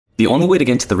The only way to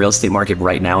get into the real estate market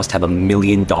right now is to have $1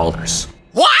 million.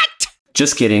 What?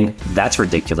 Just kidding, that's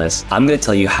ridiculous. I'm gonna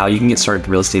tell you how you can get started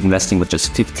real estate investing with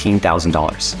just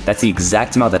 $15,000. That's the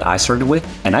exact amount that I started with,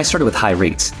 and I started with high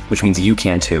rates, which means you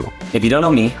can too. If you don't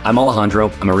know me, I'm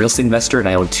Alejandro, I'm a real estate investor, and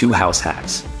I own 2 house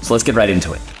hacks. So let's get right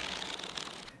into it.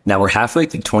 Now we're halfway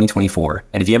through 2024,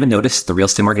 and if you haven't noticed, the real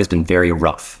estate market has been very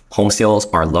rough. Home sales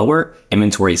are lower,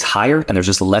 inventory is higher, and there's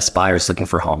just less buyers looking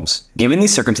for homes. Given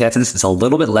these circumstances, it's a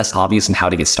little bit less obvious on how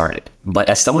to get started. But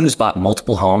as someone who's bought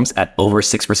multiple homes at over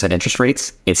 6% interest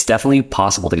rates, it's definitely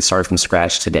possible to get started from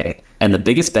scratch today. And the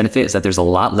biggest benefit is that there's a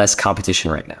lot less competition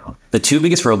right now. The 2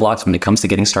 biggest roadblocks when it comes to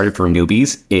getting started for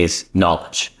newbies is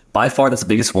knowledge. By far, that's the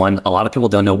biggest one. A lot of people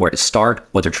don't know where to start,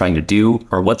 what they're trying to do,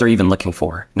 or what they're even looking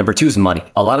for. Number 2 is money.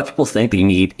 A lot of people think that you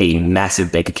need a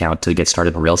massive bank account to get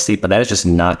started in real estate, but that is just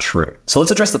not true. So let's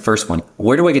address the first one.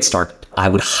 Where do I get started? I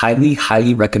would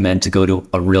highly recommend to go to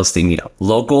a real estate meetup,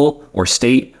 local or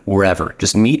state, wherever.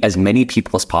 Just meet as many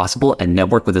people as possible and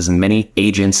network with as many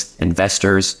agents,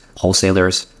 investors,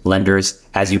 wholesalers, lenders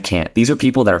as you can. These are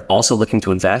people that are also looking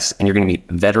to invest, and you're going to meet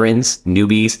veterans,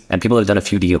 newbies, and people that have done a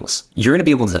few deals. You're going to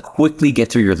be able to quickly get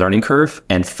through your learning curve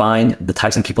and find the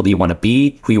types of people that you want to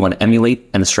be, who you want to emulate,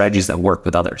 and the strategies that work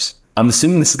with others. I'm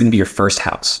assuming this is going to be your first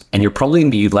house, and you're probably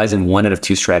going to be utilizing one out of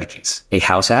 2 strategies. A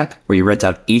house hack, where you rent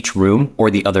out each room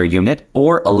or the other unit,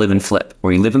 or a live and flip,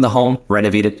 where you live in the home,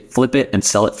 renovate it, flip it, and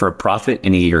sell it for a profit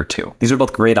in a year or 2. These are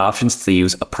both great options to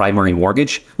use a primary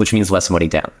mortgage, which means less money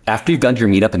down. After you've gone to your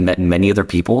meetup and met many other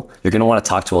people, you're going to want to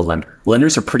talk to a lender.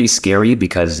 Lenders are pretty scary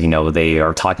because, they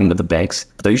are talking to the banks,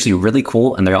 but they're usually really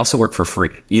cool, and they also work for free.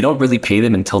 You don't really pay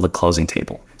them until the closing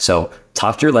table. So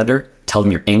talk to your lender. Tell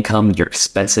them your income, your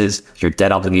expenses, your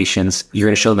debt obligations. You're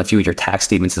going to show them a few of your tax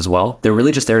statements as well. They're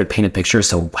really just there to paint a picture as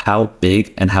to how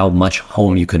big and how much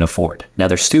home you can afford. Now,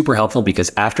 they're super helpful because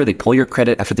after they pull your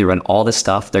credit, after they run all this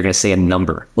stuff, they're going to say a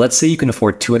number. Let's say you can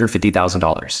afford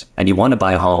 $250,000 and you want to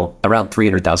buy a home around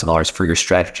 $300,000 for your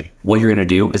strategy. What you're going to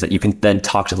do is that you can then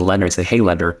talk to the lender and say, hey,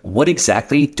 lender, what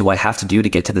exactly do I have to do to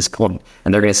get to this point?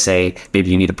 And they're going to say, maybe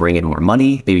you need to bring in more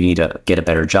money. Maybe you need to get a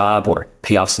better job or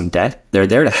pay off some debt. They're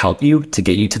there to help you to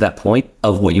get you to that point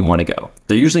of what you want to go.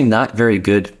 They're usually not very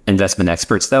good investment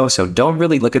experts though, so don't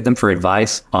really look at them for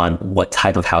advice on what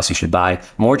type of house you should buy,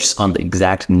 more just on the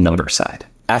exact number side.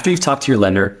 After you've talked to your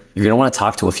lender, you're going to want to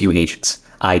talk to a few agents.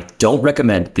 I don't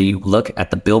recommend that you look at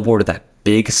the billboard of that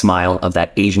big smile of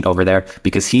that agent over there,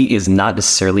 because he is not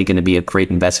necessarily going to be a great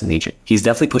investment agent. He's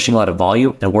definitely pushing a lot of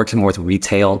volume and working more with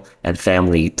retail and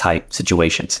family type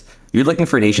situations. You're looking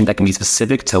for an agent that can be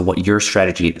specific to what your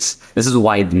strategy is. This is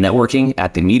why networking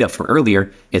at the meetup from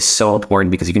earlier is so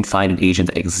important, because you can find an agent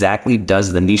that exactly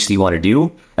does the niche that you want to do,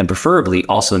 and preferably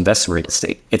also invest in real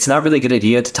estate. It's not really a good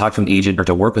idea to talk to an agent or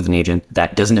to work with an agent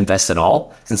that doesn't invest at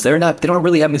all, since they don't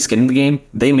really have any skin in the game.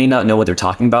 They may not know what they're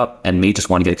talking about and may just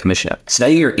want to get a commission out. So now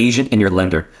you're your agent and your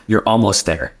lender. You're almost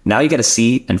there. Now you got to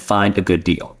see and find a good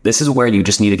deal. This is where you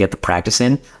just need to get the practice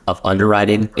in of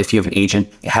underwriting. If you have an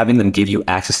agent, having them give you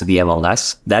access to the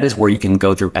MLS, that is where you can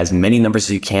go through as many numbers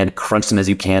as you can, crunch them as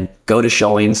you can, go to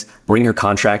showings, bring your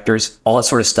contractors, all that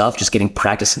sort of stuff, just getting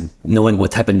practice and knowing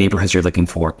what type of neighborhoods you're looking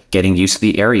for, getting used to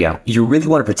the area. You really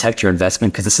want to protect your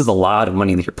investment because this is a lot of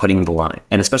money that you're putting in the line.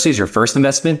 And especially as your first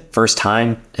investment, first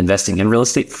time investing in real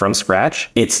estate from scratch,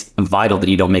 it's vital that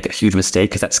you don't make a huge mistake,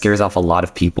 because that scares off a lot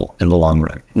of people in the long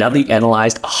run. Now that you've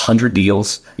analyzed 100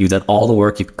 deals, you've done all the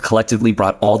work, you've collectively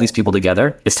brought all these people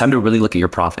together, it's time to really look at your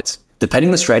profits. Depending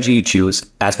on the strategy you choose,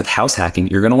 as with house hacking,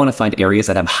 you're going to want to find areas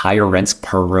that have higher rents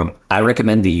per room. I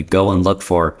recommend that you go and look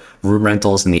for room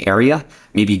rentals in the area.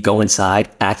 Maybe go inside,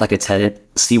 act like a tenant,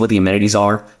 see what the amenities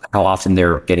are, how often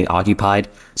they're getting occupied,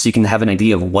 so you can have an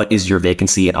idea of what is your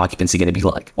vacancy and occupancy going to be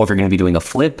like. Or if you're going to be doing a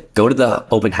flip, go to the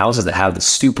open houses that have the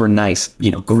super nice,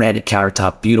 granite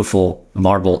countertop, beautiful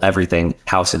marble, everything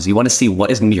houses. You want to see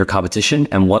what is going to be your competition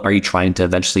and what are you trying to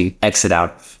eventually exit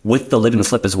out. With the live and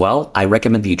flip as well, I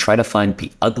recommend that you try to find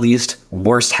the ugliest,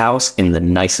 worst house in the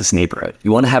nicest neighborhood.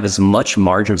 You want to have as much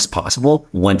margin as possible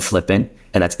when flipping,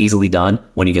 and that's easily done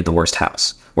when you get the worst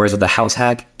house. Whereas with a house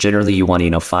hack, generally you want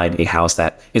to, find a house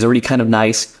that is already kind of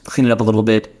nice, clean it up a little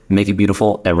bit, make it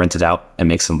beautiful, and rent it out and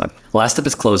make some money. Last step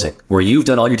is closing, where you've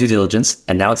done all your due diligence,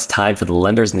 and now it's time for the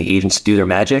lenders and the agents to do their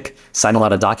magic, sign a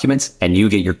lot of documents, and you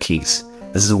get your keys.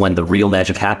 This is when the real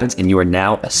magic happens, and you are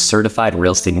now a certified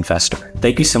real estate investor.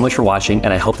 Thank you so much for watching,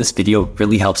 and I hope this video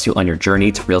really helps you on your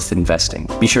journey to real estate investing.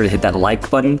 Be sure to hit that like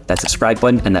button, that subscribe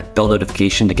button, and that bell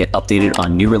notification to get updated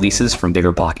on new releases from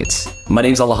Bigger Pockets. My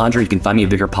name is Alejandro. You can find me at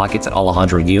Bigger Pockets at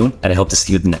Alejandro Yoon, and I hope to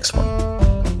see you in the next one.